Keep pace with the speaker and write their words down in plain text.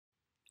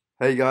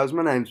Hey guys,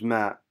 my name's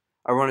Matt.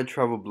 I run a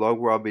travel blog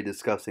where I'll be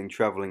discussing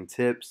traveling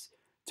tips,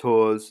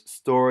 tours,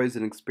 stories,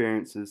 and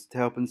experiences to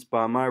help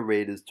inspire my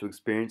readers to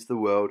experience the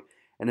world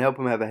and help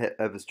them have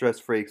a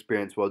stress-free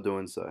experience while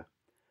doing so.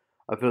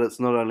 I feel it's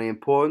not only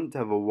important to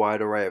have a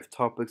wide array of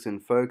topics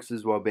and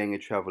focuses while being a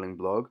traveling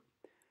blog,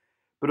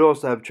 but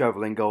also have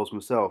traveling goals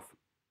myself.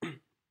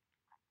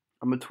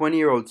 I'm a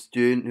 20-year-old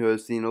student who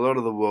has seen a lot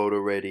of the world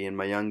already in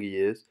my younger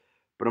years,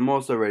 but I'm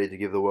also ready to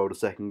give the world a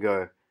second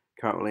go.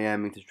 Currently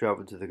aiming to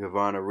travel to the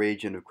Kavarna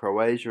region of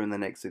Croatia in the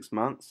next 6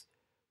 months,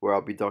 where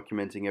I'll be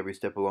documenting every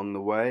step along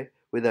the way,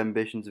 with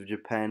ambitions of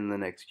Japan in the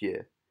next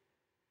year.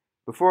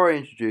 Before I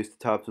introduce the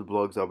types of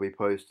blogs I'll be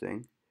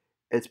posting,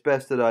 it's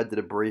best that I did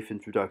a brief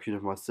introduction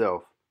of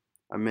myself.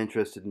 I'm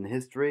interested in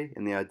history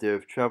and the idea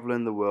of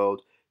traveling the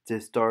world to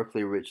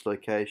historically rich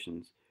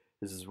locations.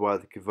 This is why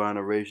the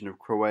Kavarna region of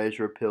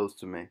Croatia appeals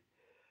to me.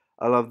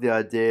 I love the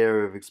idea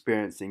of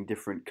experiencing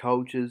different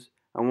cultures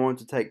and want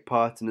to take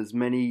part in as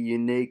many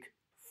unique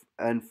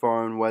and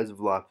foreign ways of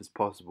life as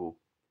possible.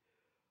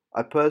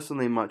 I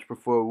personally much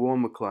prefer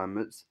warmer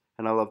climates,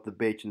 and I love the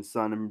beach and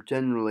sun and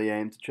generally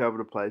aim to travel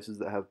to places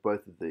that have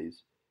both of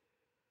these.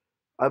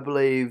 I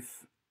believe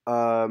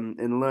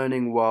in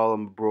learning while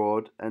I'm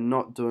abroad and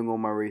not doing all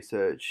my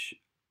research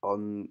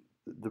on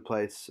the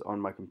place on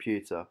my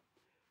computer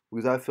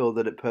because I feel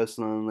that it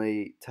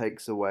personally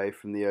takes away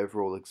from the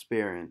overall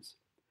experience.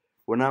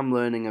 When I'm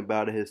learning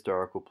about a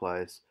historical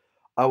place,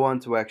 I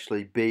want to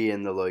actually be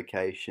in the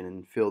location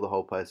and feel the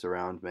whole place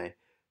around me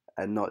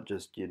and not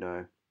just,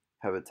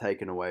 have it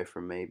taken away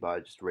from me by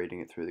just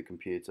reading it through the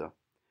computer.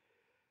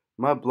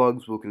 My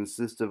blogs will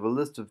consist of a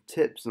list of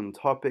tips on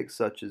topics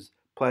such as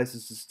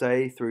places to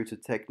stay through to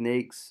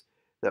techniques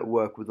that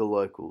work with the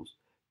locals,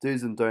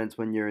 do's and don'ts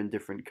when you're in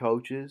different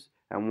cultures,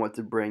 and what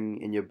to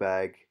bring in your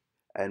bag,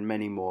 and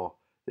many more.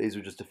 These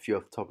are just a few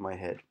off the top of my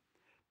head.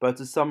 But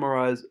to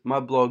summarize, my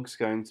blog's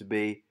going to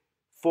be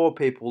for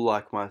people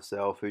like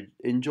myself who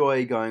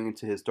enjoy going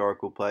into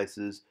historical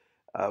places,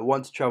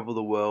 want to travel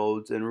the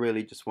world, and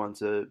really just want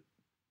to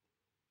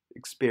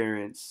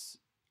experience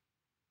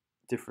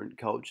different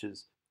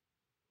cultures.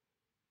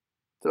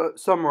 To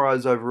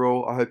summarize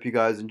overall, I hope you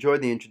guys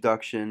enjoyed the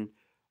introduction.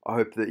 I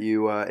hope that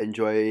you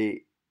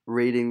enjoy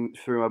reading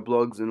through my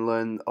blogs and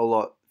learn a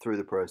lot through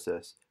the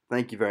process.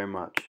 Thank you very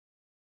much.